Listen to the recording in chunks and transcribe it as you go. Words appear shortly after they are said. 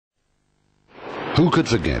Who could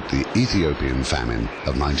forget the Ethiopian famine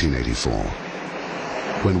of 1984?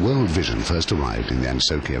 When World Vision first arrived in the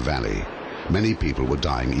Ansokya Valley, many people were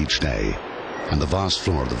dying each day, and the vast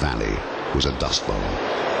floor of the valley was a dust bowl.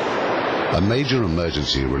 A major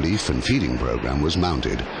emergency relief and feeding program was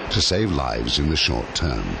mounted to save lives in the short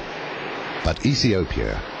term. But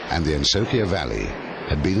Ethiopia and the Ansokya Valley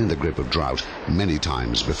had been in the grip of drought many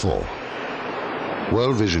times before.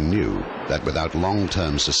 World Vision knew that without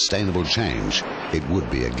long-term sustainable change, it would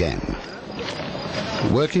be again.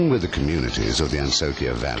 Working with the communities of the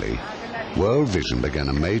Ansokya Valley, World Vision began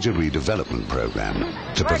a major redevelopment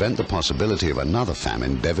program to prevent the possibility of another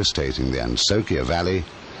famine devastating the Ansokya Valley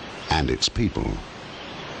and its people.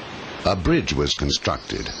 A bridge was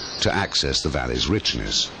constructed to access the valley's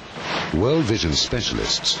richness. World Vision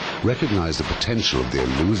specialists recognized the potential of the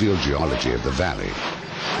alluvial geology of the valley,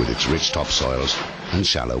 with its rich topsoils and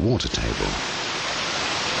shallow water table.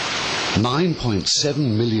 9.7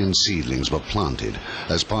 million seedlings were planted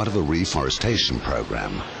as part of a reforestation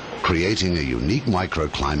program, creating a unique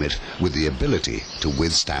microclimate with the ability to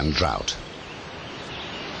withstand drought.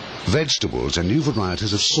 Vegetables and new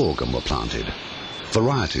varieties of sorghum were planted.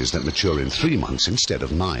 Varieties that mature in 3 months instead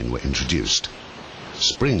of 9 were introduced.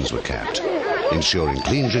 Springs were kept, ensuring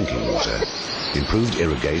clean drinking water. Improved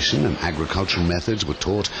irrigation and agricultural methods were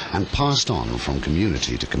taught and passed on from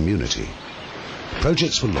community to community.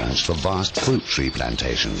 Projects were launched for vast fruit tree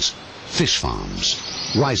plantations, fish farms,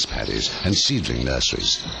 rice paddies and seedling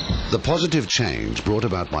nurseries. The positive change brought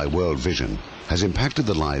about by World Vision has impacted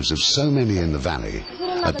the lives of so many in the valley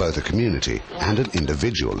at both a community and an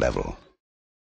individual level.